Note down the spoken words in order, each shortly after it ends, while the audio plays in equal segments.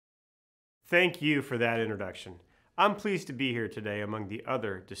Thank you for that introduction. I'm pleased to be here today among the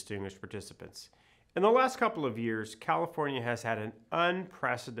other distinguished participants. In the last couple of years, California has had an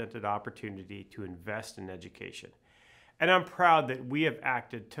unprecedented opportunity to invest in education. And I'm proud that we have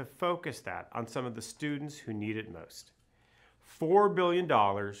acted to focus that on some of the students who need it most. $4 billion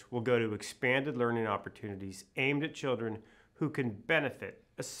will go to expanded learning opportunities aimed at children who can benefit,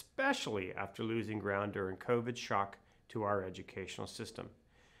 especially after losing ground during COVID's shock to our educational system.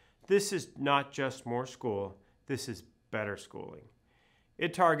 This is not just more school, this is better schooling.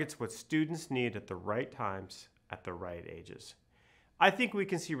 It targets what students need at the right times, at the right ages. I think we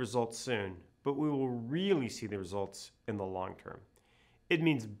can see results soon, but we will really see the results in the long term. It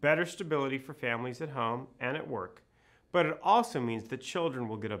means better stability for families at home and at work, but it also means that children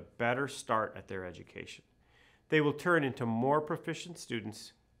will get a better start at their education. They will turn into more proficient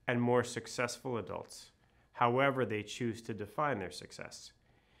students and more successful adults, however they choose to define their success.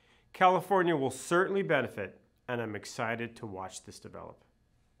 California will certainly benefit, and I'm excited to watch this develop.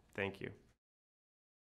 Thank you.